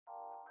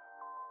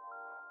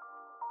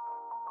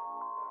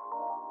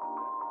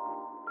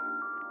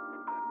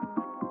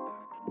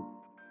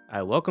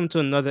Welcome to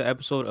another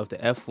episode of the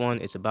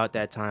F1 It's About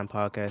That Time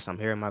podcast. I'm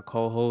here with my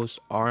co-hosts,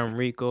 RM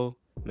Rico,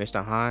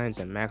 Mr. Hines,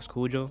 and Max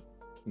Cujo.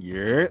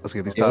 Yeah, let's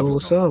get these Yo, topics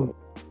what's going. up?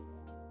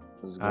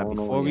 What's going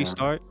Before on, we yeah?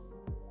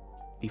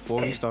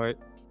 start,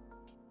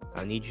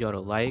 I need y'all to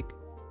like,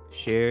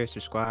 share,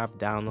 subscribe,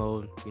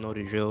 download. You know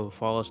the drill.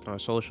 Follow us on our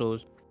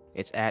socials.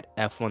 It's at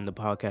F1 the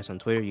podcast on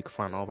Twitter. You can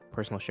find all our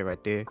personal shit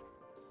right there.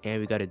 And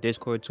we got a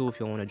Discord too if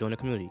you want to join the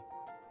community.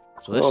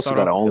 So We also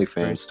start got off an with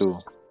the OnlyFans first- too.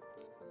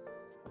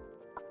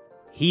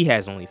 He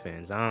has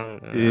OnlyFans. I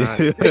don't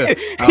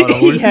I don't know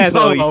who He has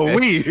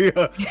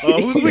OnlyFans.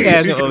 Who's He we?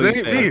 has It ain't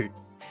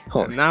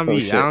OnlyFans. me. Not me.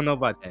 shit. I don't know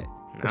about that.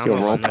 I It's don't your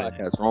know wrong about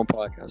none of that.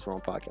 podcast,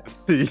 wrong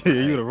podcast. Yeah,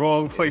 you in the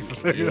wrong place.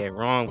 Yeah,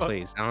 wrong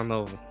place. I don't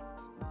know.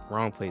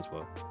 Wrong place,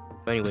 bro.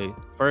 But anyway,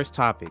 first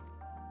topic.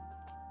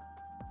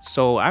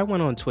 So I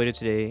went on Twitter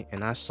today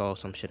and I saw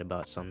some shit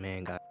about some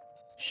man got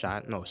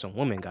shot. No, some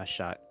woman got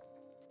shot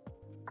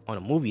on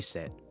a movie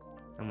set.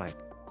 I'm like,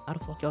 how the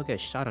fuck y'all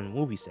get shot on a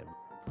movie set?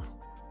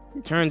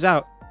 Turns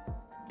out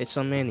it's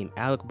some man named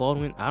Alec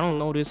Baldwin. I don't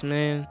know this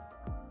man.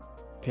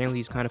 Apparently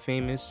he's kind of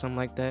famous, something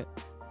like that.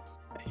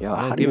 Yo, I'm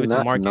gonna how do give you it to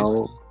not Marcus.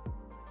 know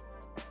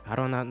I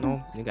do not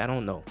know. Nigga, I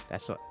don't know.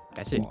 That's it.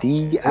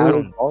 the I Alec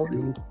don't-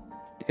 Baldwin?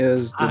 Yeah,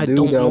 it's the I dude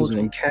don't that know was the-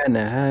 in Cat in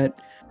the Hat.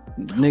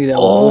 Nigga that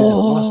was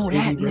always in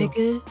Lost Baby, bro.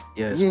 nigga.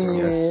 Yes, Yeah. bro.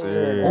 Yes,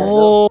 sir.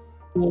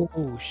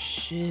 Oh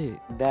shit.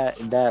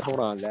 That hold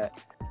on, that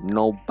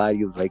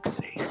nobody likes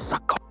a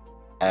sucker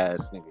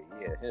ass nigga.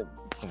 Yeah, him.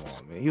 Come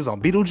on, man. He was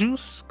on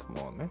Beetlejuice. Come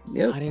on, man.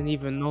 Yep, I didn't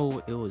even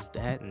know it was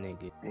that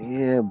nigga.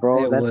 Yeah,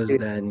 bro. it That, was nigga,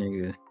 that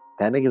nigga.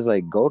 that nigga's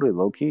like goated,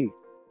 low key.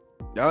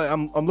 Yeah,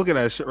 I'm looking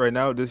at his shit right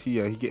now. This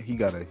he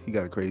got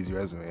a crazy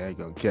resume. I ain't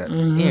gonna cap.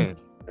 Mhm. Damn.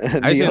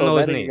 I just didn't know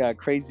his that nigga name. got a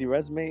crazy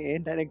resume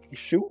and that nigga can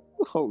shoot.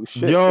 Oh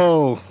shit.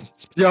 Yo,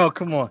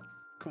 come on,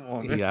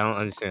 man. Yeah, I don't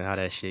understand how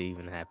that shit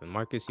even happened.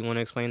 Marcus, you want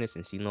to explain this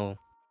since you know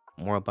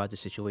more about the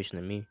situation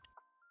than me?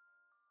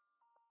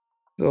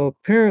 So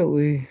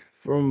apparently,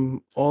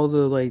 from all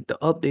the the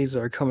updates that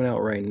are coming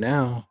out right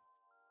now,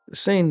 it's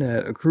saying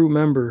that a crew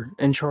member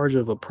in charge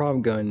of a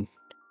prop gun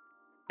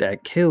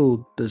that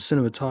killed the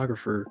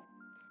cinematographer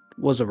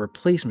was a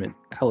replacement.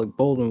 Alec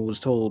Baldwin was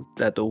told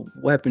that the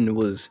weapon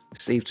was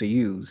safe to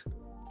use.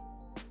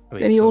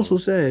 Wait, Then he so- also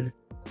said,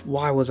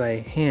 "Why was I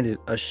handed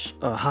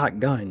a hot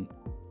gun?"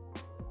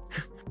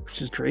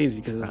 Which is crazy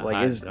because it's A like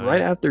hot it's gun.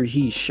 right after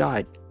he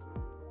shot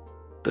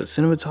the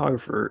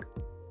cinematographer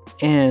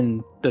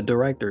and the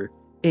director.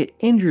 It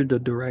injured the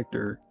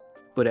director,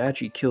 but it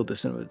actually killed the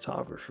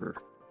cinematographer.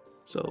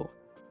 So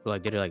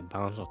like, did it like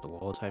bounce off the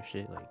wall type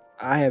shit? Like,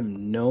 I have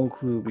no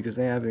clue because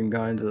they haven't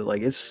gotten to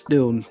it's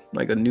still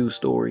like a new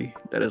story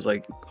that is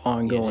like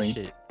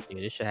ongoing.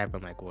 this shit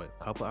happened like what,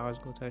 a couple hours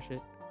ago type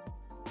shit?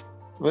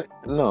 But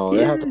no,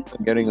 Yeah. it happened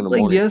getting in the Like,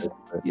 morning. yes.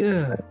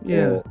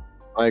 Yeah.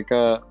 Like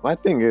my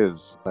thing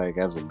is like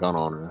as a gun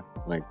owner,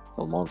 like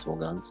with multiple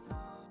guns,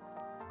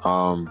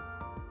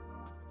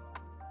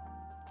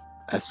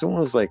 as soon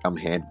as like I'm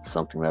handed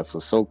something that's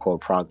a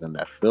so-called prop gun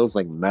that feels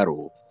like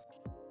metal,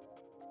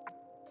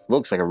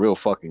 looks like a real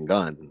fucking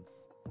gun,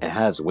 and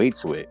has weight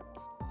to it,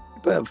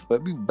 but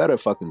we better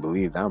fucking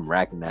believe that I'm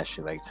racking that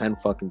shit like 10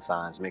 fucking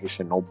times, making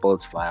sure no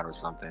bullets fly out or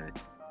something,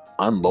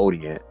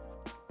 unloading it.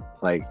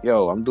 Like,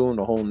 yo, I'm doing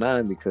the whole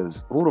nine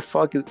because who the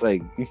fuck is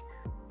like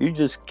you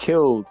just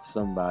killed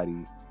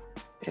somebody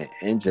and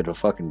injured a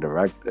fucking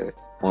director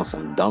on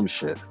some dumb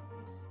shit.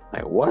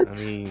 Like what?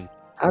 I mean,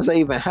 How's that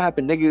even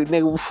happen,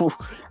 nigga?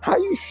 How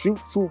you shoot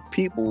two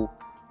people?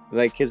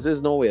 Like, cause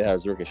there's no way that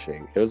has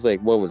ricochet. It was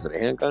like, what was it, a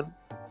handgun?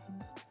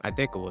 I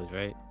think it was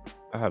right.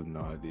 I have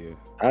no idea.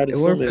 I'd They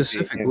assume were it'd be a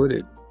Pacific handgun. with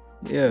it.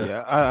 Yeah.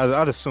 Yeah,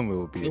 I'd assume it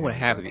would be. It would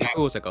have if it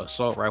was like an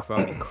assault rifle.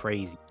 I'd be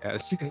crazy.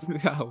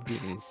 That would be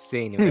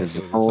insane. If it was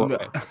an Oh,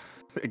 assault rifle.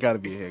 It gotta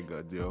be a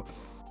handgun, yo.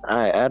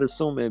 I'd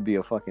assume it'd be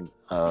a fucking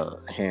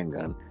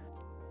handgun.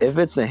 If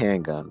it's a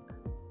handgun,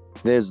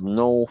 there's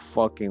no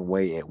fucking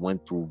way it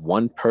went through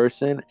one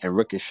person and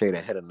ricocheted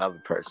and hit another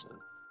person.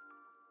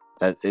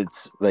 That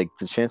it's like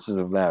the chances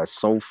of that are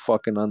so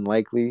fucking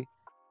unlikely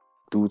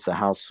due to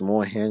how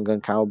small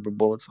handgun caliber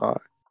bullets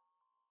are.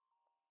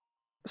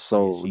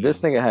 So Yeah,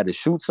 this see. nigga had to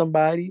shoot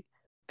somebody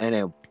and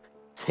then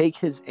take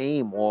his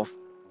aim off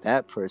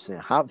that person,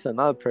 hop to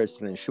another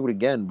person and shoot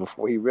again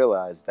before he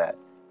realized that.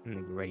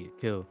 Nigga ready to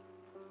kill.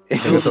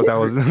 Nigga thought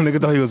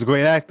nigga thought he was a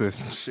great actor.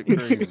 Shit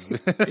crazy.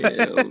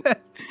 Nigga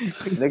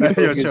thought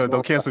Yo, he was chill, going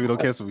don't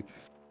cancel me.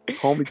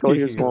 Homie thought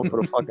he was going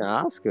for the fucking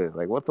Oscar.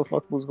 Like, what the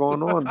fuck was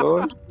going on,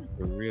 dog?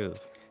 For real.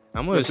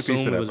 I'm gonna Rest in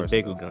peace assume to it that was a person,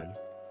 bigger though. gun.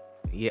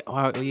 Yeah.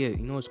 Oh yeah. You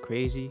know what's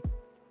crazy?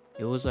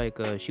 It was like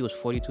she was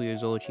 42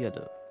 years old. She had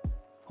the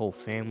whole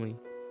family.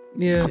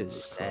 Yeah. That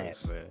shit's sad,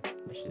 bro.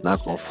 That shit's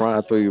Not gonna sad. front.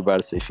 I thought you were about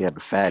to say she had the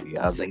fatty.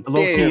 I was like,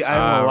 Low key, damn. I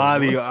don't wanna lie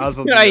to you. I was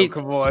like, yo, Right.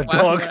 come on, Why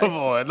dog, would I- come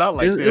on. Not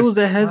like It this. was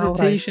a Why would I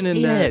hesitation in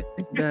say that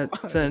that? Why would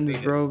I sentence,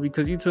 say bro,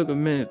 because you took a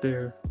minute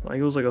there. Like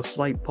it was like a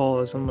slight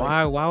pause. I'm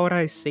like, Why would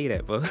I say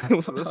that, bro?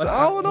 Listen,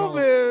 I don't know,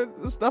 man.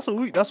 That's what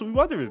we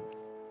wondering.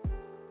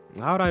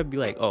 Why would I be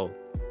like, oh,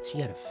 She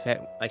had a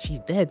fat, like she's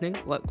dead,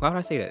 nigga. Why would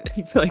I say that?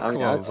 It's like, I mean,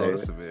 come on, I'd say bro. that.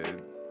 Listen,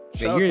 man. Yeah,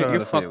 Shout out to her you're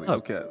and the fucked family. up.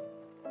 Okay.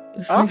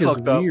 This I'm nigga's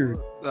fucked up. weird.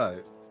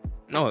 Alright.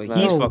 No, Nah.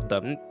 he's No. fucked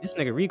up. This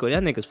nigga Rico,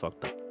 that nigga's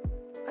fucked up.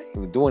 I ain't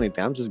even doing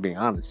anything. I'm just being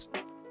honest.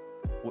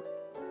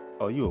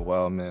 Oh, you a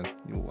wild man.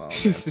 You a wild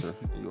man, sir.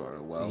 You are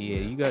a wild Yeah,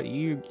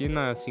 man. you're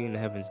not seeing the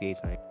heavens gates.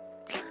 Like,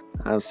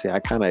 Honestly, I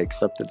kind of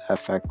accepted that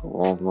fact a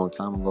long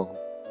time ago.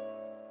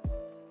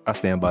 I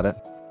stand by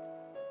that.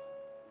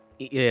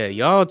 yeah,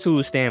 y'all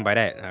two stand by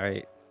that. All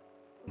right,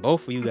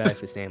 both of you guys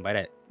can stand by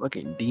that.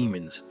 Fucking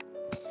demons.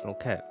 No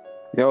cap.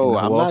 Yo, You know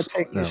I'm who not else?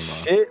 taking Never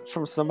mind. shit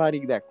from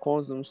somebody that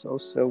calls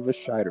himself Silver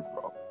Strider,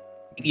 bro.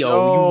 Yo,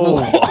 Yo.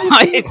 you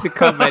wanted to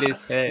come at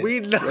his head. We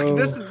Bro. no,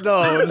 this is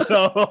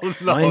no.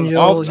 Mind no. you,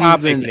 Off he's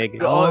topic, been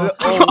nigga.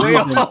 off- way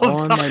he's been off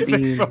on my topic,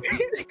 beam. bro.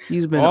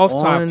 He's been Off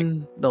on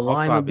topic. the Off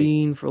lima topic.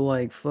 bean for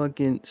like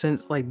fucking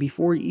since like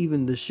before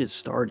even the shit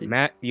started.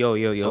 Matt, yo,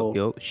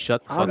 So,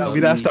 shut the fuck obviously- up. We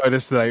not starting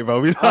this tonight,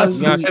 bro. We not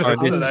Obviously- starting this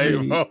obviously-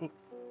 tonight, bro.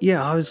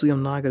 Yeah, obviously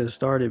I'm not gonna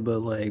start it, but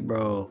like,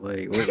 bro,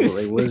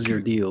 what's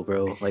your deal,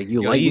 bro? Like,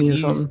 you Yo, like me or you-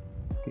 something?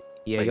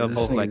 Yeah, Like, y'all this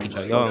both nigga like is each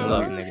other. Y'all in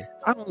love, fucking nigga.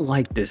 I don't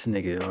like this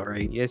nigga. All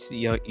right. Yes,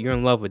 you're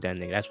in love with that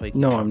nigga. That's why.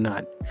 No, I'm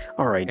not.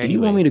 All right. Do you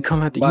want Anyway. me to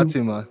come after you?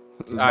 Batima.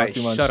 All right,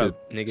 shut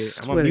up, nigga. I'm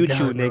Swear gonna to mute you,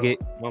 God, bro. nigga.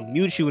 I'm gonna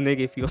mute you, nigga,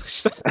 if you don't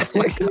shut the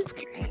fuck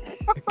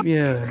up.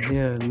 Yeah.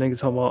 Niggas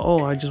talking about,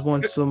 oh, I just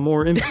want some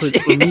more input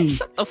from me.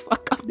 Shut the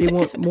fuck up. They nigga.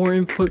 want more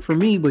input from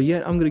me, but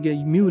yet I'm gonna get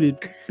muted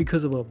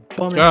because of a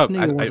bum Shut ass up.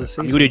 nigga wants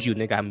to I say muted you,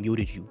 nigga. I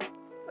muted you.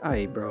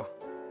 Alright, bro.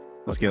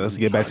 Let's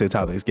get back to the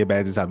topic. Let's get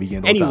back to the topic.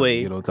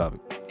 Anyway. Get on topic.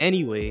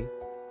 Anyway,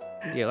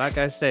 yeah, like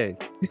I said,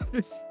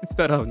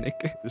 shut up,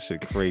 nigga. This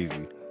shit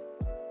crazy.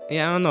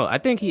 Yeah, I don't know. I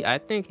think his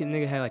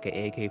nigga had like an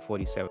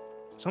AK-47,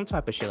 some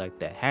type of shit like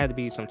that. Had to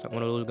be some type,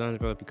 one of those guns,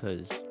 bro.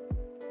 Because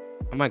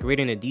I'm like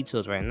reading the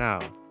details right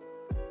now.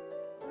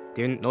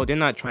 They're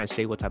not trying to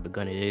say what type of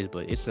gun it is,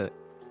 but it's a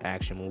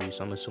action movie,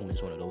 so I'm assuming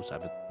it's one of those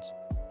type of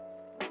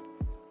guns.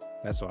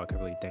 That's all I can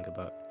really think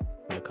about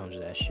when it comes to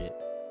that shit.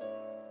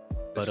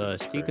 But shit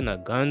is speaking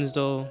of guns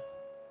though,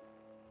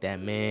 that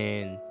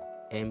man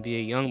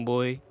NBA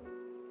YoungBoy,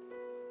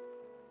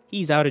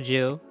 he's out of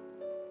jail.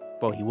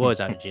 Well, he was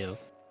out of jail.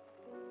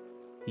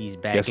 He's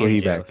back. Guess in where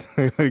he jail.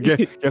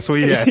 back? Guess where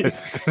he at?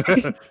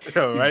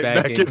 Yo, right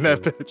back back in in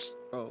that jail. bitch.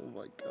 Oh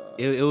my god.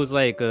 It was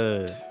like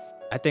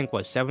I think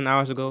 7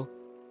 hours ago,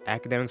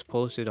 academics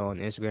posted on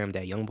Instagram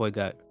that YoungBoy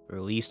got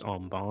released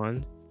on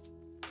bond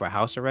for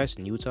house arrest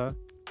in Utah,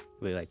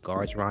 with like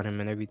guards around him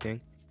and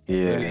everything.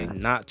 Yeah. And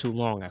not too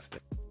long after,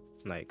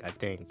 like I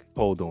think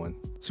Hold on.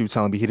 So you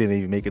telling me he didn't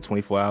even make it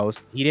 24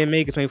 hours? he didn't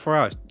make it 24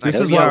 hours. This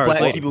Like, is 3 why hours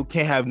black later. people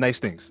can't have nice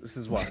things. This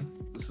is why.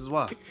 This is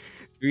why.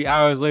 3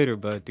 hours later,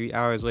 but 3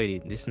 hours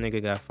later, this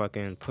nigga got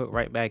fucking put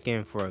right back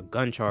in for a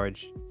gun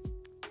charge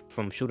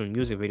from shooting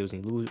music videos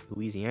in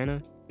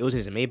Louisiana. It was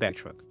his Maybach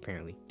truck,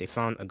 apparently. They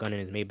found a gun in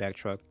his Maybach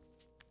truck,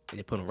 and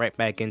they put him right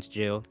back into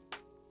jail.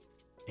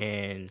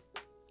 And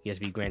he has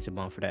to be granted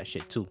bond for that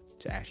shit too.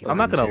 To actually, I'm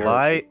not gonna Terrible.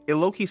 lie. It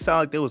low key sounded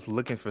like they was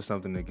looking for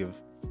something to give.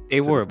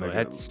 They to were, this but nigga.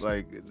 that's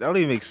like that don't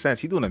even make sense.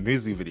 He doing a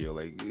music video.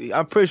 Like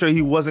I'm pretty sure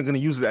he wasn't gonna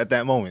use it at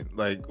that moment.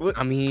 Like what?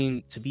 I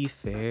mean, to be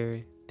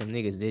fair, them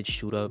niggas did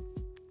shoot up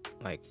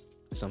like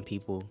some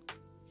people.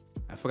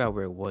 I forgot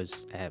where it was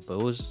at, but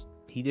it was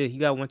he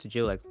went to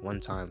jail like one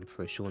time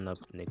for shooting up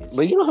niggas.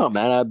 But you know how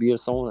mad I'd be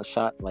if someone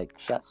shot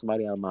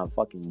somebody out of my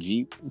fucking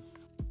Jeep?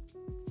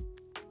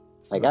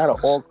 Like out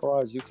of all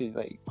cars, you could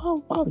like, why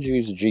would you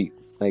use a Jeep?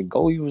 Like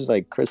go use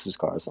like Chris's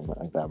car or something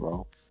like that,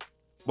 bro.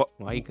 What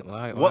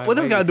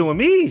this got to do with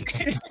me?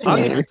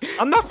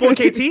 I'm not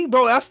 4KT,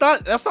 bro. That's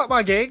not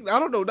my gang. I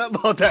don't know nothing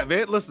about that,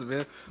 man. Listen,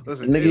 man.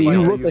 Listen, Nigga, anybody you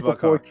can look use like my a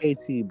car.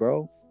 4KT,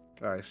 bro.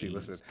 All right, see,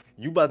 listen.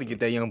 You about to get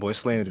that young boy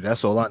slandered.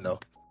 That's all I know.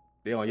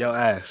 They on your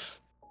ass.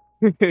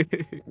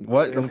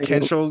 What? Them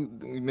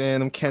Kencho, man,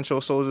 them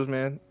Kencho soldiers,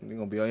 man. They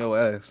gonna be on your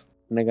ass.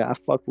 Nigga, I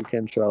fuck with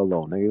Kentrell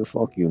though, nigga.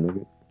 Fuck you,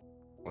 nigga.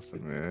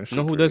 Listen, man. You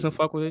know who doesn't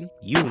fuck with him?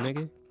 You,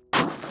 nigga.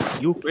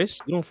 You, Chris.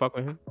 You don't fuck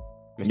with him.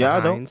 Mr. Yeah, I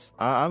don't. Hines.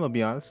 I'm gonna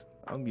be honest.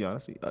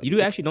 You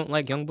do actually don't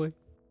like YoungBoy?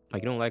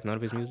 Like you don't like none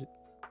of his music?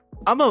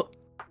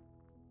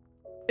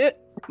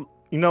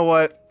 You know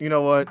what?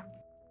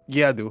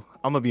 Yeah, I do.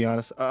 I'm gonna be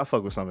honest. I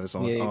fuck with some of his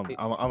songs. Yeah,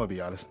 I'm gonna be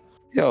honest.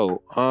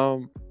 Yo,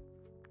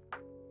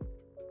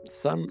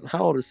 son, how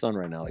old is son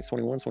right now? Like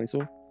 21,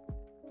 22?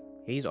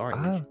 He's our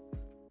Ah. age.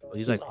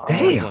 He's like Damn.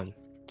 21.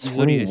 He's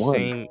literally the 21.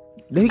 same.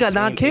 Then he got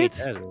 9 same kids.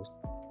 age as us.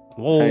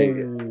 Whoa! Hey.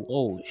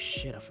 Oh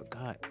shit! I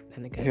forgot. That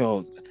nigga.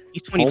 Yo,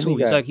 He's 22. homie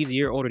got- He's a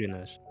year older than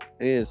us.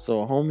 yeah,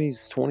 so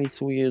homie's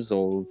 22 years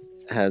old,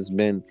 has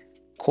been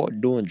caught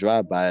doing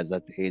drive-bys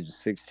at the age of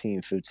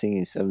 16,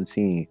 15,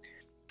 17,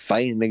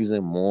 fighting niggas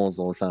in malls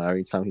all the time,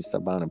 every time he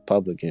step out in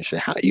public and shit.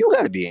 How you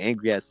gotta be an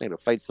angry ass nigga to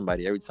fight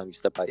somebody every time you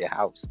step out your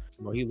house?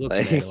 Bro, he looks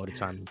Like- like all the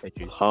time in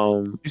pictures.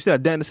 You see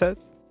that dent in his head?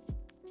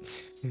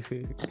 He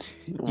said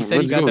he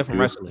What's got good that from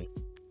with you? wrestling.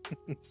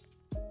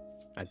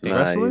 I think. Nah,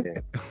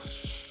 Wrestling?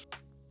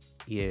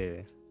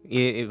 yeah.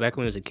 Yeah. Back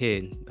when he was a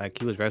kid, like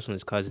he was wrestling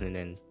his cousin, and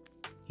then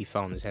he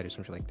fell on his head or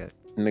something like that.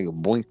 Nigga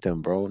boinked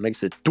him, bro. Nigga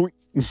said, doink.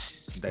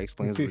 That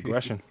explains his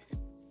aggression.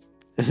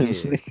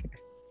 Yeah.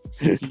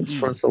 His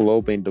frontal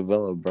lobe ain't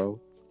developed, bro.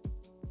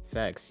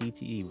 Facts,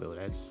 CTE, bro.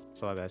 That's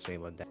all I gotta say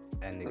about that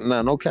nigga.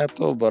 Nah, no cap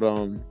though, but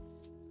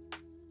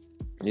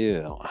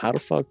yeah, how the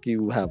fuck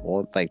you have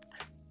all like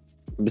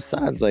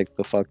besides like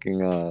the fucking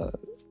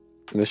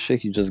the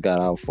shit he just got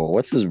out for?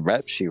 What's his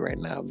rap sheet right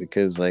now?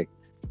 Because like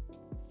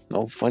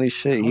no funny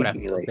shit. I'm He gonna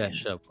like look that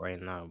shit up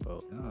right now,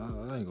 bro.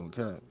 I ain't gonna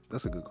cap.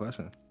 That's a good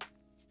question.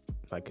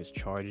 Like his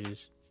charges.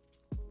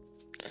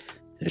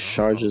 his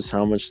charges,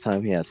 how much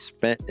time he has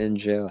spent in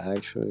jail,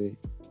 actually,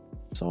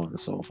 so on and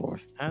so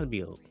forth. That'd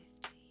be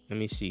let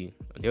me see.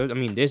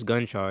 This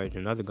gun charge,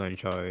 another gun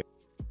charge.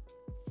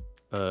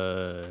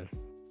 A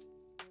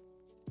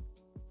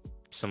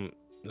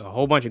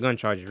whole bunch of gun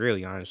charges,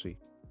 really, honestly.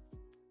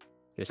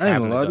 Just I ain't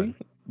having gonna a lie to gun.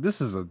 you.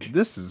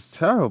 This is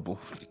terrible.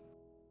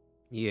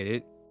 Yeah,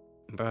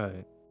 bro.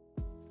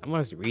 I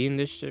was reading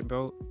this shit,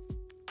 bro.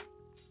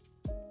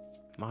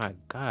 My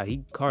God,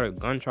 he caught a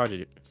gun charge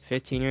at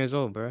 15 years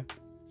old, bro.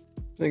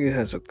 Nigga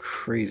has a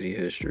crazy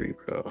history,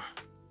 bro.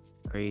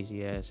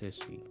 Crazy ass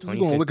history. You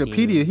go on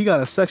Wikipedia, he got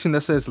a section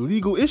that says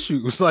legal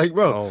issues. Like,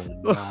 bro,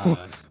 Oh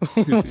God.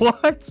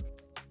 what?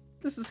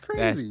 This is That's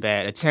crazy.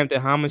 bad. Attempted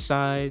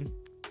homicide.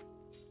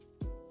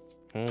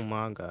 Oh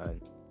my God.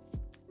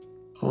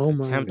 Oh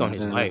my Attempt god! on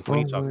his life. What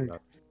are you talking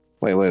about?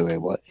 Wait,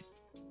 what?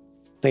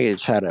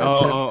 Nigga try to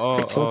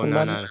attempt to kill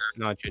somebody?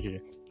 No.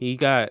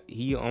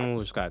 He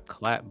almost got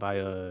clapped by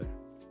when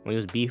he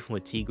was beefing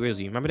with T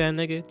Grizzly. Remember that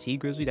nigga? T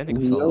Grizzly? That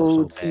nigga fell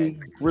off so bad.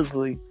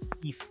 Grizzly.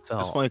 He fell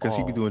That's funny because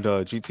he be off. doing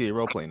the GTA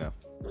roleplay now.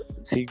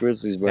 T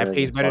Grizzly's better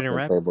pays better than fucking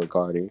rap? Playboy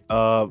Cardi.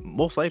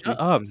 Most likely. Shut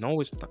up. No,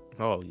 it's not. Oh,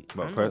 But I don't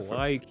know perfect.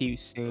 why you keep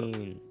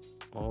saying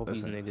all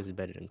Listen. these niggas is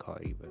better than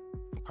Cardi, but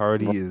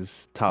Cardi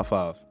is top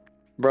 5.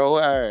 Bro,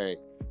 alright.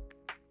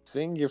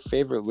 Sing your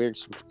favorite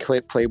lyrics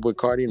from Playboy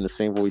Cardi in the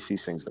same voice he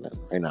sings in it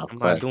right now. I'm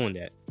Go not ahead. doing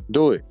that.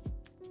 Do it.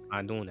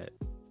 I'm not doing that.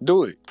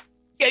 Do it.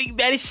 Yeah, you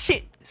bad as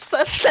shit.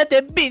 Slap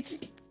that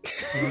bitch.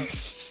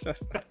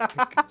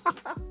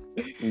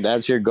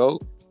 That's your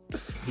goat?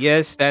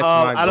 Yes, that's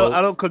my I goat.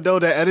 don't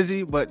condone that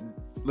energy, but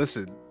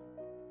listen,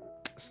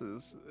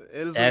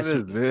 it is what it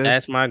is, man.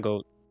 That's my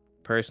goat.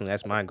 Personally,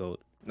 that's my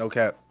goat. No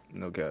cap.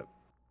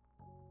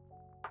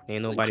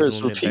 Ain't nobody Chris,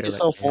 doing it repeat better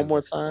yourself than one him.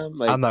 more time.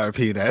 Like, I'm not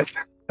repeating that.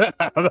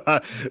 I'm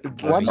not,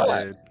 Why listen, not?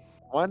 man.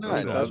 why not?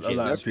 Listen, That's, I'm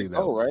not that's your repeating that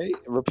goat, one. right?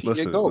 Repeat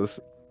your goat.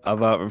 Listen, I'm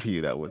not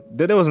repeating that one.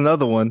 Then there was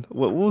another one.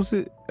 What was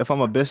it? If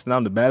I'm a bitch, then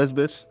I'm the baddest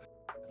bitch.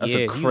 That's Yeah,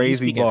 a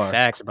crazy speaking bar.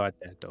 facts about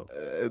that though.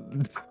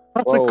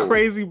 That's Whoa. a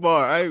crazy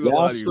bar. I ain't gonna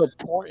Y'all lie to you.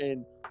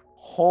 supporting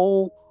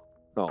whole...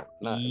 No,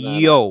 not.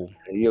 Yo,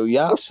 Yo,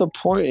 y'all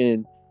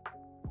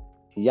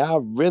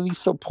really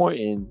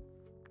supporting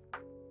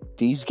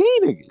these gay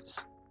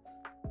niggas.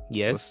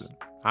 yes, Listen,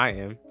 I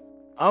am.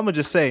 I'm gonna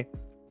just say,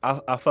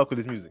 I fuck with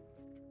his music.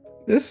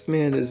 This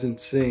man is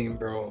insane,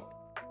 bro.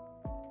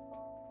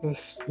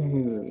 This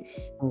thing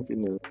is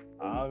fucking.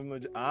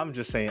 I'm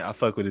just saying, I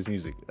fuck with his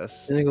music.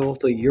 That's Nigga off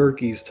the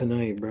Yerkies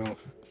tonight, bro.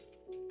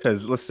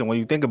 because listen, when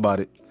you think about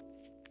it,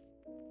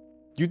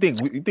 you think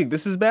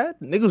this is bad?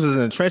 Niggas was in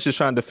the trenches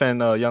trying to defend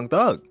Young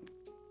Thug.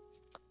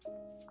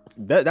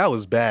 That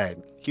was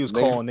bad. He was Nigga.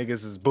 calling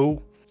niggas his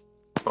boo.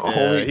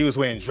 Homie, He was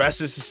wearing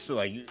dresses.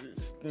 Like,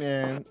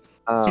 man,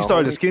 uh, he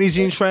started the homie- skinny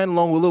jean trend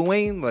along with Lil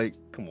Wayne. Like,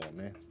 come on,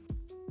 man.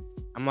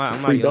 I'm not a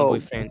Free YoungBoy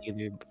dog. fan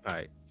either. All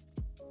right,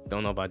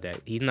 don't know about that.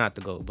 He's not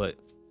the GOAT, but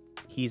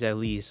he's at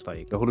least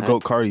like Yo, who the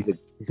goat? Cardi.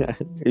 Yo,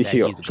 he's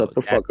the shut goat.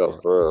 the fuck That's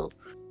up, bro. Like,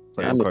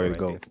 That's Cardi right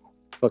the there. goat.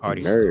 Fucking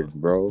Cardi's nerd, the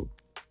bro.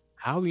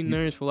 How we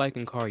nerds for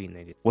liking Cardi,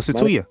 nigga? What's it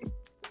to you?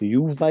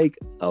 You like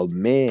a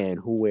man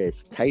who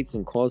wears tights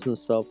and calls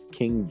himself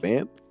King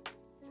Vamp?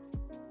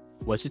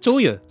 What's it to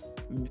you?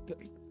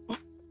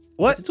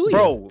 What, it to ya?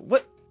 bro?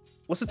 What?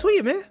 What's it to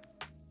you, man?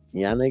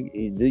 Yeah,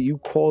 nigga, you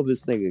call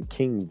this nigga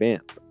King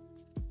Vamp?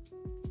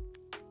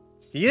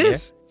 He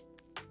is.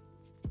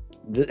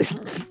 Does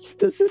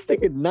this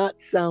nigga not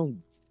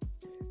sound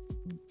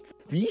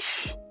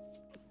fish?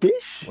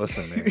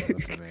 Listen, man.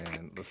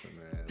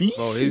 Fish?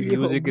 Bro, his Yo,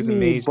 music is me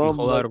amazing. bum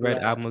Whole Lotta like Red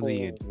that. album of the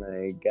year. Oh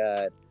my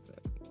god.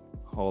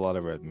 Whole lot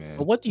of red, man.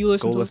 But what do you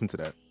listen Go to? listen to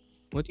that.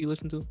 What do you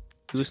listen to? You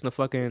listen to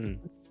fucking.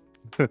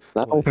 I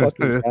don't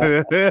fucking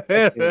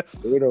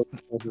weirdo.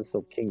 Listen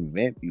to King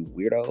Vamp, you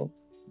weirdo.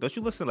 Don't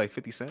you listen to like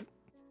 50 Cent?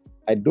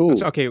 I do.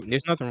 Okay,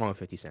 there's nothing wrong with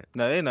 50 Cent.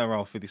 No, there ain't nothing wrong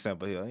with 50 Cent,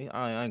 but yeah,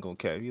 I ain't gonna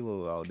care. He a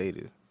little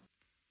outdated.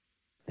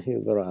 He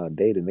was a little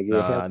outdated, nigga.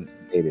 Nah,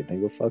 Outdated,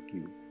 nigga. Fuck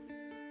you.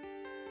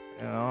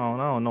 I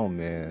don't know,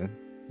 man.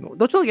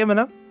 Don't you like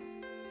Eminem?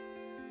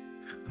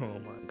 Oh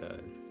my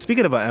God.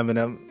 Speaking about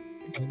Eminem,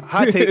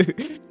 hot take: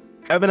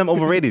 Eminem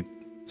overrated.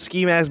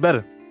 Ski Mask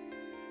better.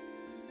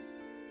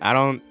 I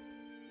don't.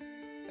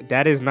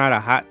 That is not a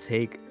hot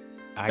take.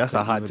 That's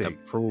a hot take.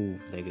 Approve,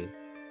 nigga.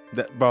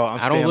 Bro,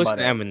 I don't listen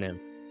to Eminem.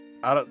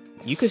 I don't.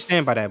 You could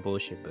stand by that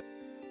bullshit, but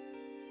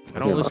I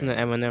don't Yeah. listen to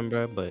Eminem,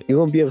 bro. But You're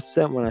gonna be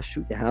upset when I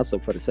shoot your house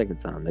up for the second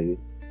time, nigga.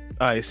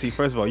 All right, see,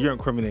 first of all, you're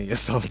incriminating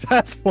yourself.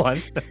 That's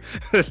one.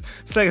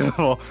 Second of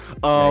all,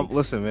 Yikes.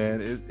 listen,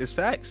 man, it's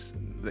facts.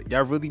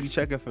 Y'all really be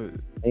checking for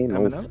Ain't no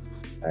Eminem?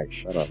 fact.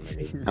 Shut up,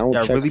 nigga. I don't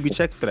Y'all check really be for-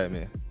 checking for that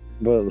man.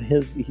 But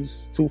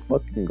he's too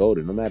fucking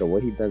golden. No matter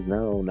what he does now,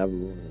 it'll never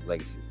ruin his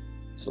legacy.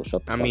 So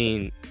shut the I fuck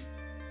mean,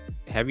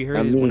 have you up. heard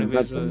I his, one mean of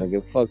his? nothing,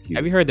 nigga. Fuck you.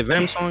 Have you heard the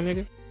Venom song,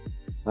 nigga?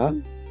 Huh?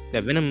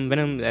 That Venom,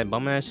 that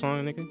bum ass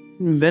song, nigga.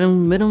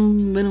 Venom,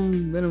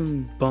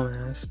 bum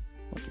ass.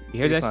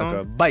 You heard It's that like a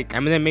song? bike.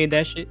 Eminem made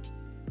that shit.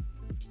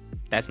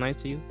 That's nice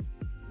to you.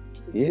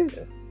 Yeah.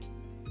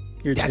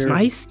 You're That's terrible.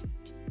 nice.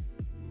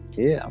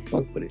 Yeah, I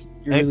fuck with it.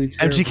 You're really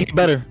terrible. MGK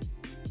better.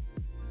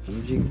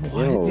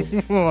 Yo, it's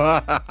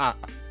All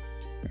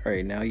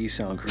right, now you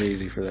sound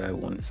crazy for that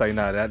one. like,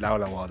 nah, that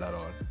one I'm all that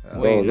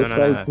on. Wait, bro, no, this no,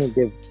 why no. you can't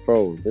give,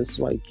 bro. This is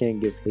why you can't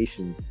give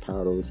Haitians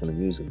power to listen to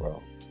music,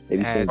 bro. They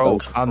be saying That's Bro, dumb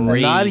shit.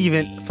 I'm not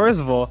even. crazy. First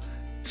of all,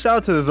 shout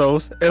out to the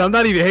Zos, and I'm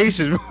not even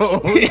Haitian, bro.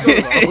 What are you talking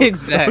about?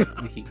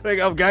 Exactly. Like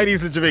I'm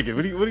Guyanese and Jamaican.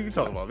 What are you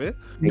talking about, man?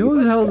 You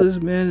Niggas know how like this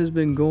man has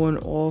been going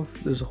off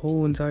this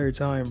whole entire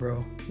time,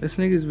 bro. This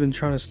nigga's been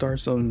trying to start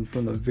something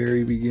from the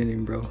very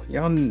beginning, bro.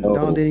 Y'all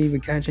didn't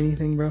even catch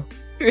anything, bro.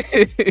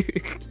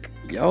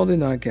 Y'all did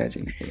not catch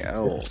anything at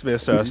all, This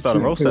man start a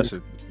roast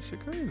session. Shit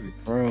crazy.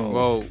 bro.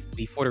 Well,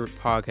 before the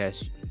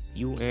podcast,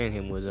 you and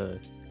him was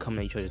coming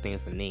at each other's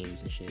names for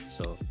names and shit.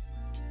 So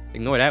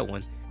ignore that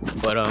one.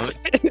 But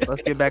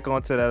Let's get back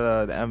onto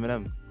that the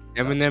Eminem.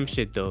 Eminem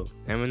shit though.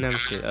 Eminem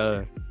shit.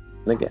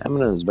 Nigga,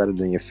 Eminem is better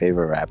than your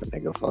favorite rapper,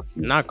 nigga. Fuck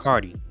you. Not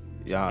Cardi.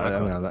 Yeah,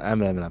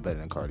 Eminem not better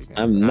than Cardi, man.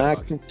 I'm Not not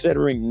Cardi.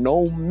 considering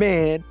no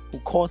man who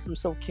calls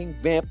himself King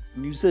Vamp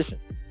musician.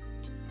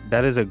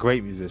 That is a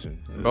great musician.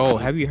 Bro,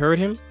 have you heard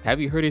him? Have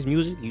you heard his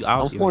music? You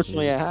obviously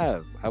Unfortunately, I heard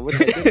have. I would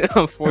his music.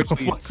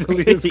 Unfortunately,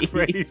 Unfortunately, it's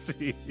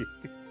crazy.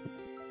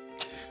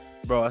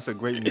 Bro, that's a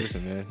great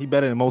musician, man. He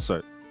better than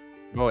Mozart.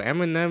 Bro,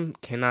 Eminem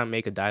cannot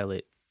make a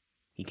dialect.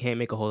 He can't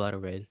make a whole lot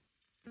of red.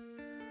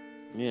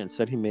 Yeah, and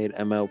said he made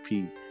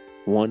MLP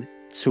 1,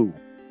 2.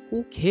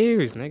 Who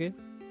cares, nigga?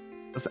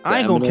 Listen, I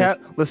ain't gonna Eminem's- cap.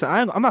 Listen,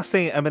 I'm not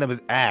saying Eminem is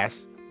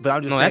ass, but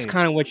I'm just No, saying. that's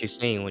kind of what you're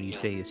saying when you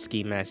say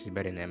Ski Mask is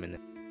better than Eminem.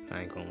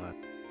 I ain't gonna lie.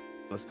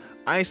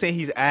 I ain't saying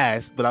he's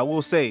ass, but I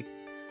will say,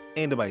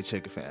 ain't nobody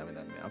checking for Eminem,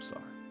 man. I'm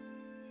sorry.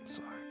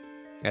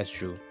 That's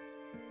true.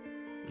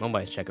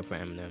 Nobody's checking for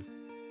Eminem.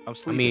 I'm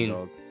sleeping, mean,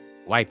 dog.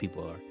 White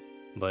people are,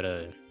 but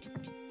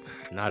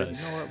not You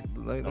us. know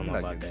what? Let Don't me know not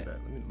about get into that.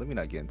 that. Let me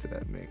not get into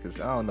that, man,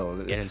 because I don't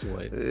know. Get into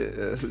it.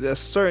 There's a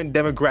certain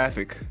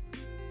demographic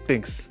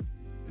thinks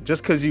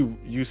just because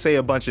you say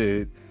a bunch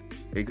of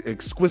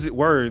exquisite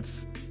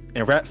words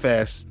and rap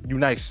fast, you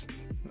nice.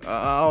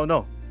 I don't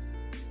know.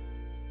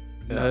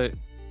 No.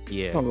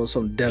 Yeah. Talking about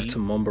some deaf Beat. to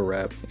mumble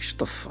rap. Shut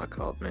the fuck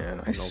up, man.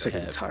 I'm No sick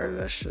and cap. tired of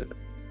that shit.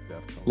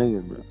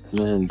 Nigga,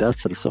 man,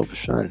 death to the silver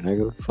shining,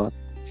 nigga. Fuck.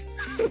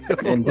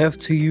 And deaf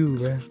to you,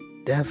 man.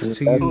 Deaf to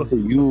Death you. to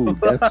you.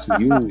 Death to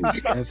you.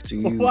 Deaf to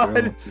you, Why?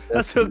 bro.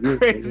 That's Death a to you,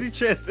 crazy nigga.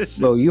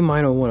 transition. Bro, you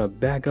might not want to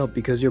back up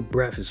because your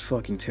breath is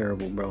fucking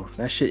terrible, bro.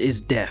 That shit is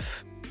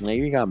deaf, Now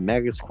you got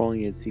maggots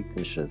crawling your teeth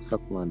and shit.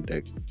 Suck on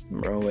dick.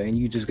 bro. And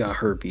you just got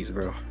herpes,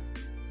 bro.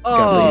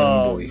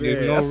 Oh, Young boy. man,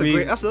 There's no that's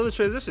reason- that's another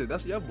transition.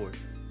 That's your boy.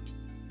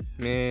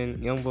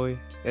 Man, young boy.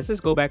 Let's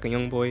just go back on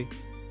young boy.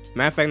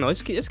 Matter of fact, no,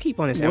 let's keep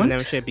on this What?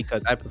 Eminem shit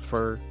because I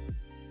prefer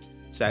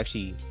to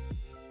actually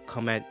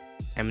come at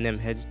Eminem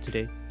heads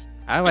today.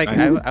 I like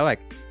Eminem.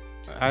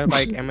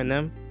 I'm You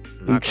not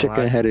gonna lie.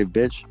 chicken headed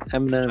bitch.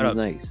 Eminem Shut is up.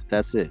 nice.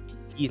 That's it.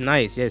 He's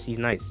nice. Yes, he's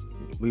nice.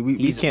 We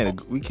He's-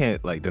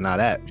 can't like deny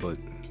that, but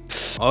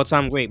All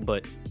time great,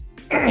 but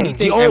he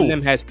anything old.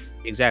 Eminem has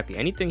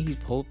anything he's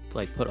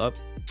put up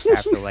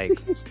after like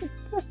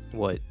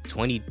what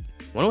 20.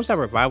 When was that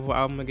Revival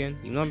album again?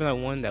 You know that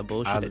one, that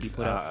bullshit that he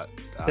put out.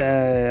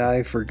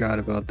 I forgot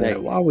about that. Hey,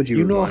 Why would you?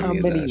 You know remind how me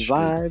of many that shit?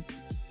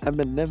 lives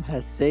Eminem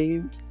has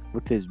saved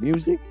with his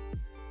music?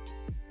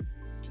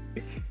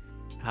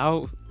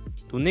 How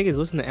do niggas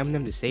listen to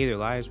Eminem to save their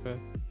lives, bro?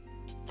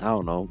 I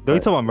don't know. Do you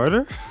but- talking about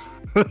murder?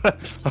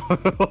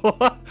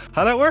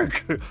 How'd that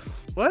work?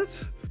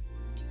 What?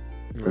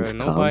 Bro, It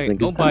calms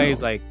niggas nobody's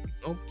down. like,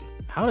 no.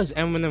 How does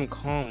Eminem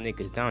calm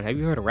niggas down? Have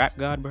you heard of Rap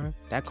God, bro?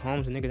 That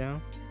calms a nigga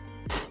down.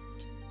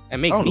 That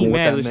makes I don't me know what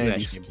mad that listening to man that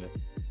used- shit, bro.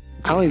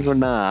 I don't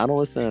even I don't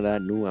listen to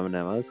that new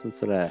Eminem. I listen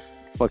to that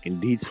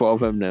fucking D12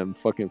 Eminem,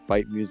 fucking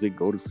fight music,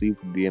 go to sleep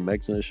with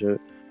DMX and shit.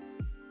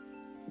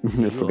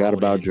 You Forgot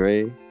old about ass.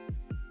 Dre.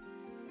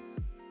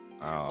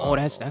 Oh,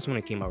 that's when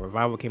it came out.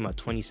 Revival came out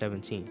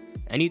 2017.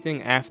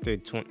 Anything after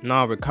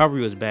no,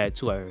 Recovery was bad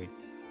too. I heard.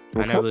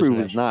 I never Recovery listened to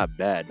was that not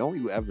bad. Don't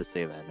you ever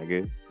say that,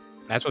 nigga.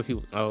 That's what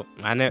people. Oh,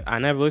 I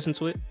never listened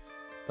to it,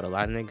 but a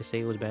lot of niggas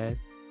say it was bad.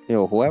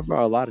 Yo, whoever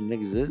a lot of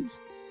niggas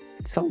is,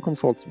 tell them come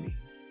talk to me.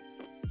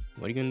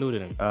 What are you gonna do to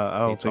them? I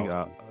don't They think.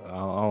 talk. I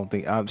don't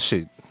think. I'm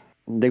shit.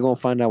 They gonna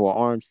find out what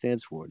ARM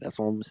stands for. That's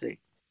all I'm gonna say.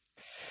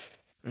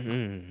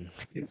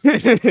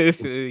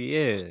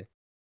 Yeah.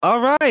 All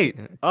right.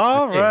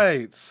 All Okay.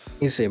 right.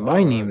 You say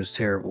my name is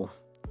terrible.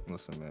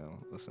 Listen, man.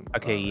 Listen.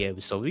 Okay, alright. yeah.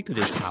 So we could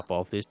just hop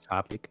off this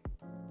topic.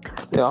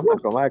 Yeah, I'm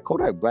not gonna lie.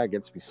 Kodak Black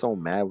gets me so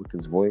mad with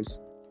his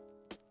voice.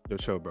 Yo,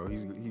 chill, bro.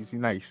 He's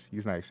nice.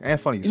 He's nice and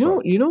funny as You know,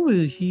 fuck. you know what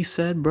he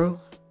said, bro?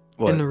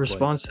 What? In the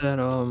response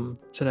to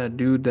that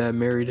dude that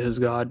married his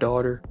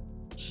goddaughter.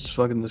 It's just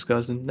fucking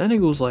disgusting. That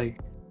nigga was like,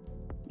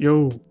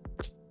 yo,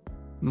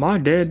 my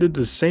dad did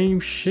the same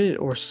shit,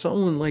 or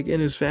someone like in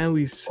his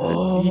family said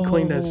he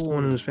claimed that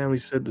someone in his family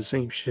said the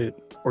same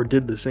shit or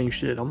did the same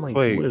shit. I'm like,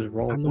 Wait, what is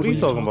wrong? I know What are you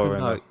you're talking about right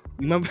now? You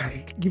remember?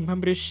 You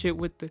remember this shit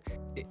with the?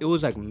 It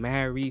was like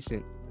mad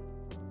recent.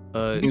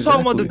 You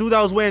talking about the Exactly. dude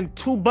that was wearing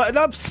 2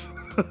 button-ups?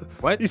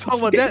 What? You talking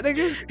about that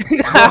nigga?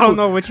 I don't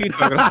know what you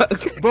talking about.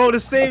 Bro, the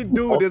same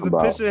dude. There's a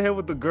About. picture of him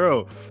with the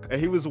girl,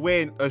 and he was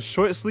wearing a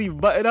short sleeve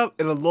button up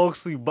and a long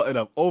sleeve button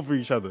up over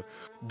each other.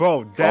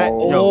 Bro, that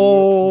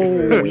Oh,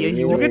 yo, yeah,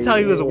 you can tell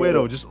he was a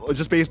weirdo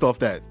just based off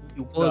that.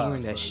 You was Nah,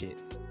 wearing that son. shit.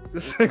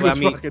 This nigga Well, I was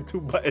mean- fucking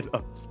 2 button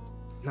ups.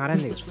 Nah, that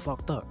nigga's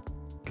fucked up.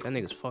 That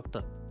nigga's fucked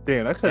up.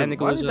 Damn, I couldn't.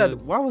 nigga was,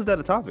 Why was that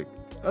a topic?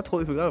 I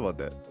totally forgot about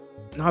that.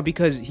 Nah,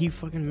 because he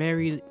fucking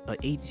married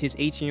his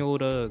 18-year-old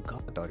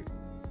goddaughter.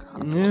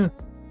 Yeah.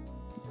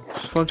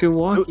 It's fucking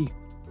walkie.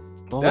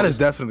 Oh, That is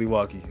definitely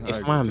walkie. if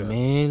Alright, my good job.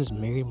 man's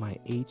married my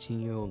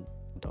 18-year-old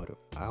daughter,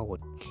 I would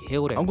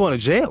kill that. I'm going to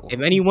jail. If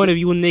any one of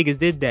you niggas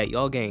did that,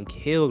 y'all getting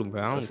killed,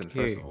 bro. I don't Listen,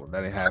 care. first of all,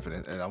 that ain't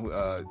happening, and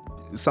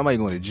I'm somebody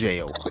going to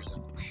jail.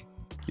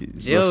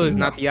 Jail Listen, is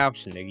not the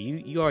option,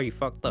 nigga. You already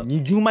fucked up.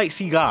 You might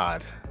see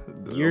God.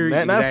 You're-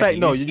 Matter of fact, exactly.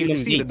 no, You you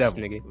seen see the them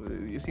devil. gates,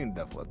 You seen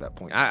the devil at that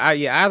point.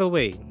 Yeah, either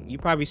way, you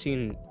probably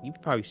seen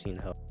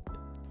hell.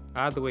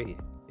 Either way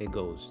it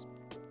goes.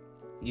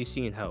 You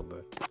seen hell,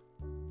 bro.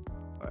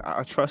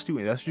 I trust you,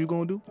 and that's what you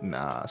gonna do?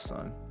 Nah,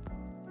 son.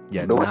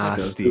 Yeah, No,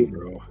 nasty.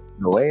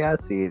 The way I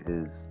see it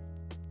is,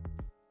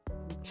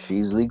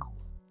 she's legal.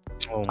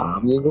 Oh my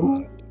I'm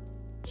legal.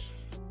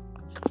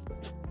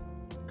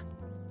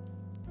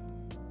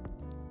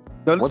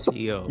 What's up?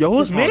 Yo, Yo, whose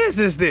what's wrong- mans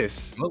is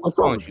this? What's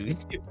wrong with you?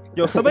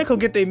 Yo, somebody come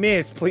get their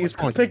mans, please.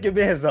 What's wrong? Pick your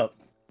mans up.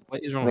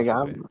 What is wrong with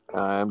Nigga, you?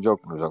 I'm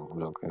joking.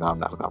 Calm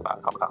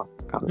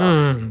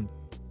down.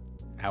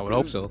 I would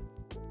hope so.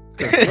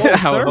 Whoa,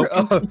 I would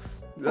sir. hope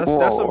That's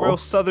some Whoa. real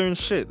southern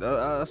shit.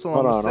 That's all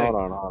Hold I'm on, gonna say.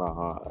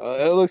 hold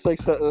on. It looks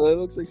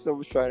like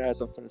someone's trying to have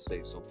something to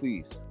say. So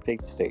please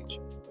take the stage.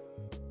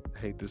 I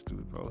hate this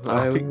dude, bro.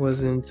 I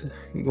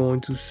wasn't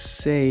going to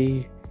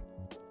say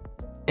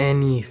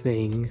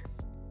anything,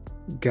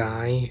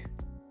 guy.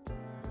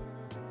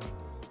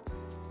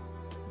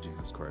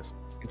 Jesus Christ.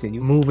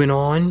 Continue. Moving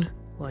on.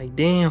 Like,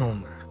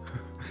 damn.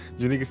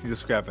 You niggas need to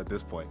scrap at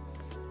this point.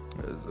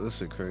 This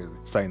shit crazy.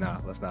 Say nah,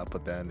 let's not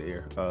put that in the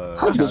air.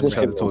 How did Challenge this each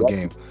other get to a what?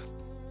 game.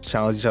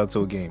 Challenge each other to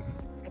a game.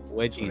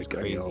 Wedgie is Like,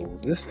 crazy. yo,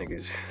 this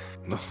nigga's.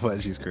 No,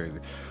 but she's crazy.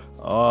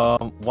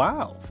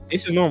 Wow.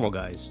 This is normal,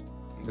 guys.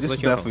 Just This let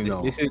is y'all know. definitely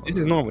normal. This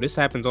is normal. This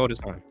happens all the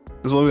time.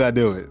 This is what we gotta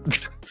do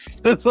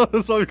with. That's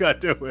what we gotta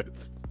do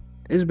with.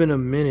 It's been a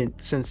minute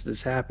since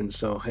this happened,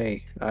 so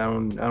hey, I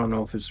don't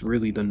know if it's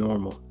really the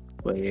normal,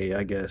 but hey,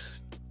 I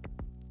guess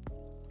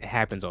It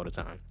happens all the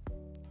time.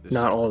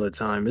 not all the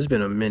time. It's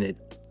been a minute.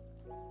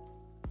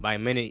 By a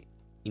minute,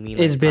 you mean?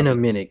 It's like been a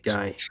probably- minute,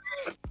 guy.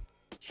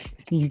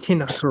 You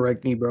cannot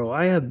correct me, bro.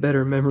 I have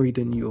better memory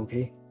than you,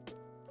 okay?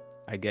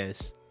 I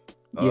guess.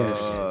 Yes.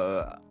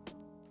 I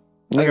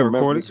Nigga, got remember,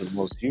 recordings. this is the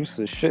most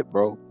useless shit,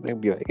 bro. They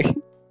be like,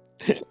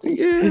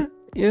 Yeah.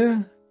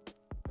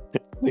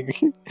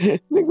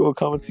 nigga will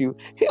comment to you.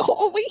 Hey,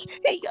 oh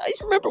wait, hey guys,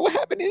 remember what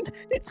happened in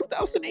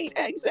 2008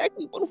 at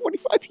exactly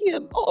 1:45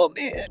 p.m. Oh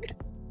man.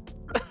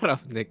 Shut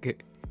up, nigga.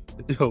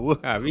 Yo,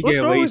 what, We what's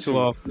get wrong way with too you?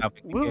 off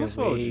topic. We What's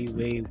getting wrong with you?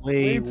 way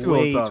way too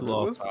way on too topic.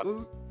 off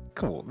topic.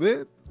 Come on,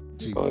 man.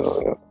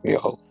 Jesus.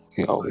 Yo.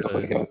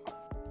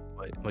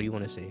 What do you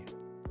want to say?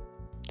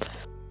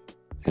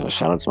 Yo,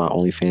 shout out to my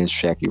OnlyFans,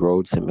 Jackie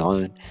Rhodes in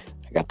Milan.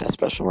 I got that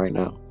special right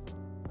now.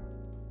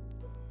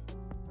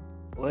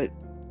 What?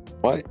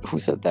 What? Who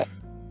said that?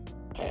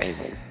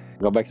 Anyways,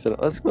 go back to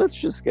let's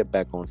just get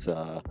back onto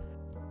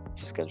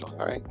scheduling,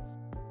 all right?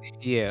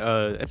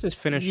 Yeah. Let's just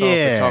finish off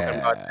with talking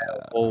about that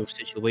Yeah. whole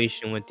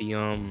situation with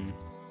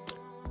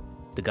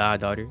the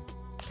goddaughter.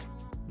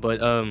 But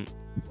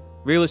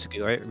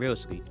realistically, right?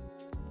 Realistically,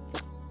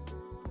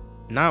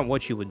 not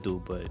what you would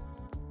do, but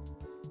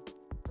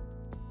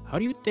how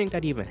do you think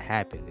that even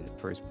happened in the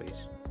first place?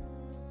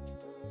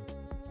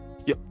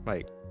 Yep.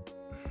 Like,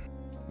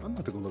 I'm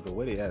about to go look at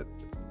where they at.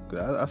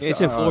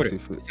 it's in Florida.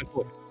 It's in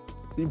Florida.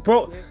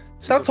 Bro,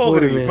 stop a talking to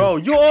Florida me, man. bro.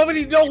 You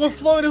already know what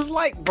Florida's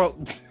like, bro.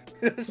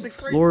 It's a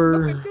crazy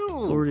Florida, stuff to do.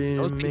 Florida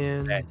Those people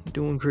man bad.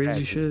 doing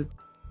crazy Bad. shit. Bro,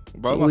 It's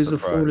I'm not always the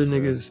surprised, Florida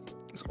man. niggas.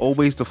 It's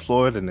always the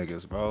Florida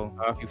niggas, bro. I don't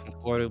know if you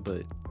from Florida,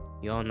 but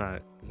y'all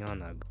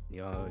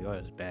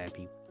just bad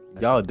people.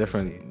 That's Y'all all a I'm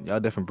gonna say.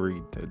 different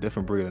breed. A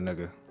different breed of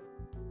nigga.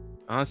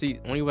 Honestly,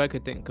 only way I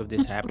could think of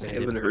this happening. I is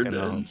haven't if heard fucking,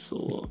 that in so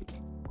long.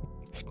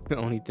 The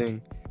only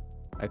thing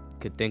I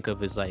could think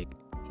of is like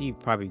he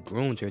probably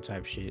groomed her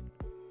type shit.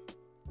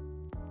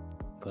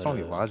 It's But,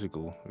 only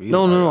logical.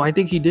 No, I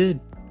think he did.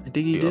 I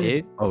think he He did.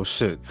 did? Oh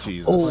shit,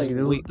 Jesus. Oh, Like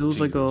there was, wait, there was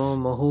like Jesus.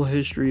 a whole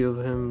history of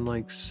him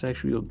like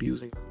sexually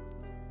abusing.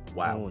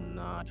 Oh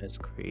nah, that's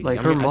crazy. Like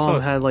I her mean, I mom saw,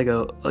 had like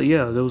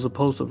yeah, there was a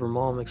post of her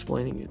mom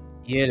explaining it.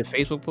 yeah, the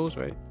Facebook post,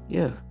 right?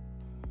 Yeah,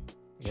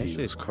 That Jesus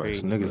shit's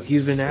Christ, crazy, niggas bro. is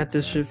he's been sick, at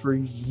this man. shit for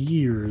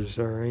years.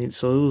 All right,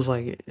 so it was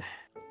like,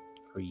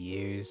 For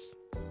years.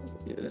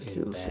 yeah, It's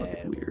it was like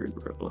bad. weird,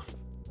 bro.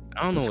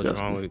 I don't know what's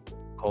Disgusting. wrong with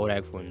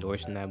Kodak for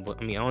endorsing that,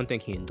 but I mean, I don't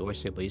think he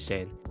endorsed it, but he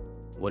said,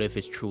 "What if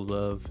it's true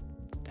love?"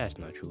 That's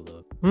not true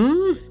love.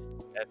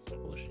 That's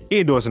some bullshit. He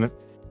endorsing it.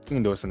 He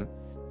endorsing it.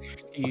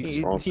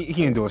 He's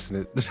He endorsing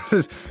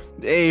it.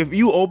 Hey, if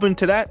you open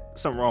to that,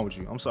 something wrong with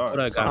you. I'm sorry.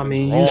 Kodak got Something I him. is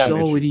mean, you wrong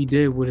saw with what he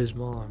did with his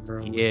mom,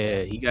 bro.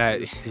 Yeah, he got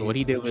what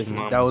he did with his That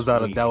mom. That was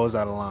out of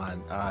crazy.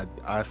 line.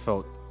 I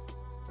felt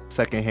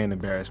secondhand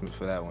embarrassment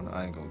for that one.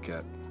 I ain't gonna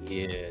cap.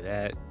 Yeah,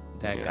 that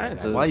Yeah, I guy. had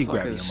got to Why you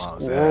fucking grabbing your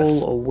mom's scroll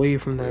ass? away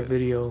from that Yeah.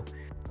 video.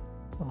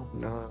 Oh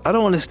no. I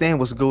don't understand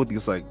what's good with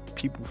these like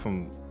people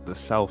from the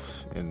South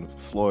and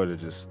Florida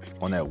just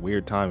on that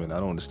weird timing. I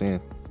don't understand.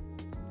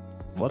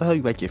 What the hell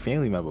you like your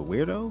family member,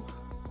 weirdo?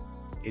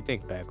 They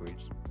think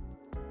backwards.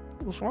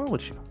 What's wrong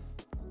with you?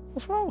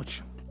 What's wrong with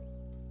you?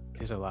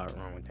 There's a lot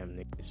wrong with them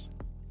niggas.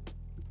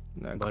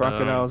 Nah, But,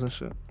 crocodiles and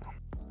shit.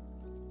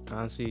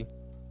 Honestly,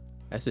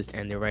 let's just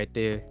end it right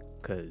there,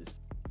 cause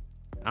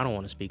I don't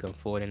want to speak on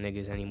Florida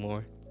niggas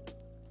anymore.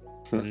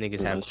 Them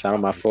niggas have Shout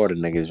out my Florida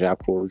niggas. Y'all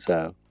cool as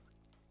hell.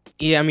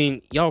 Yeah, I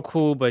mean, y'all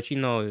cool, but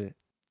you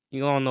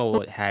all know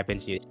what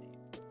happens here.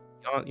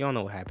 Y'all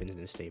know what happens in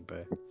the state,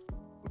 bro.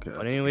 Okay.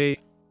 But anyway,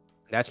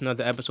 that's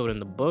another episode in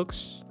the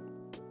books.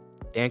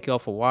 Thank y'all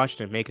for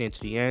watching and making it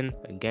to the end.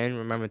 Again,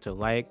 remember to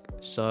like,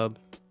 sub,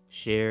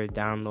 share,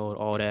 download,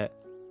 all that.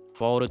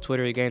 Follow the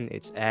Twitter again.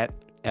 It's at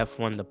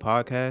F1 the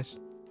podcast.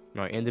 And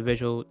our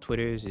individual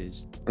Twitters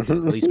is, at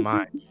least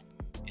mine,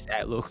 is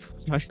at Lil.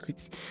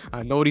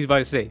 I know what he's about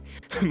to say.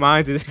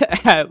 Mine is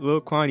at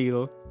Lil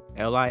Quanito.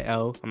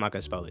 Lil. I'm not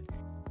gonna spell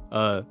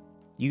it.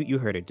 You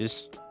heard it.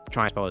 Just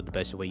try and spell it the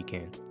best way you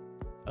can.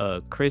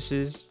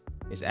 Chris's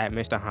is at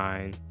Mr.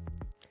 Hines.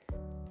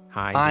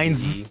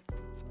 Hines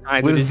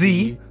Hines with a a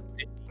Z.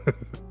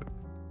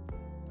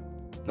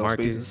 No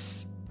Marcus.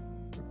 spaces.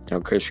 Yo,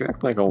 Chris, you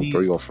act like I'm Please.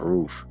 throw you off a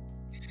roof.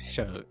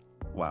 Shut up.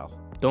 Wow.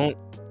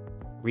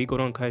 Rico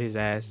don't cut his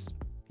ass.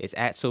 It's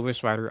at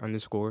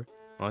 @SilverSpider_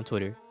 on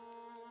Twitter.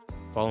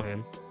 Follow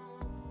him.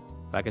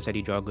 Like I said,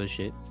 he draw good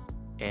shit.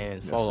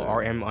 And Yes, follow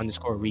sir.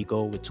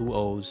 RM_Rico with 2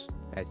 O's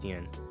at the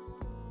end.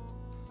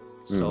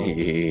 So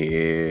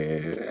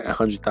Yeah,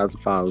 100,000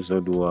 followers.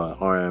 They'll do a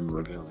RM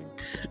revealing.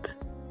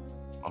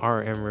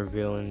 RM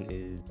revealing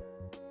is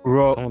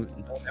Bro, don't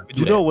ever do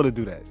you that. don't want to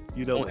do that.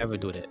 You don't. Don't ever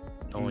do that.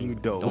 Don't You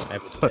don't.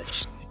 ever do that.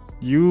 shit.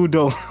 You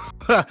don't.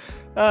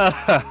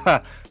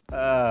 That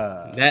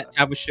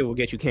type of shit will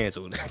get you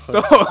canceled.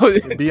 So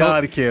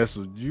Beyond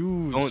canceled.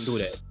 You don't do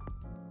that.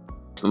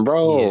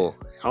 Bro,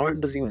 RM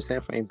doesn't even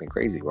stand for anything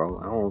crazy, bro.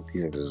 I don't know if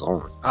these niggas is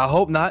on. I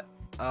hope not.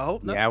 I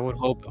hope not. Yeah, I would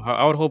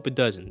hope it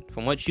doesn't.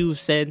 From what you've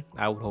said,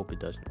 I would hope it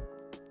doesn't.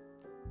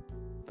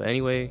 But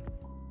anyway,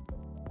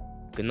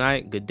 good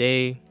night, good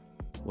day,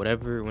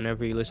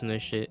 whenever you listen to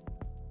this shit,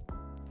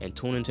 and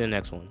tune into the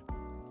next one.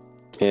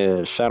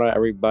 Yeah, shout out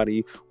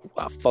everybody who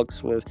I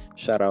fucks with.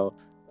 Shout out,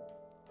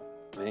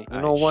 man. You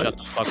know Alright, what? shut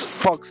the fuck up.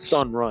 Fuck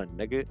Sunrun,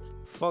 nigga.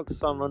 Fuck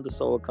Sunrun, the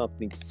solar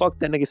company. Fuck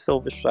that nigga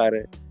Silver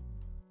Strider.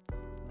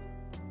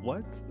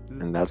 What?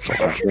 And that's all.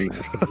 Have a good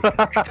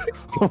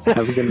night.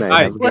 Have a good night.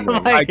 Alright, Have a good night. What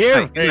am I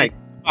hearing? Good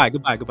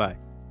night. Goodbye.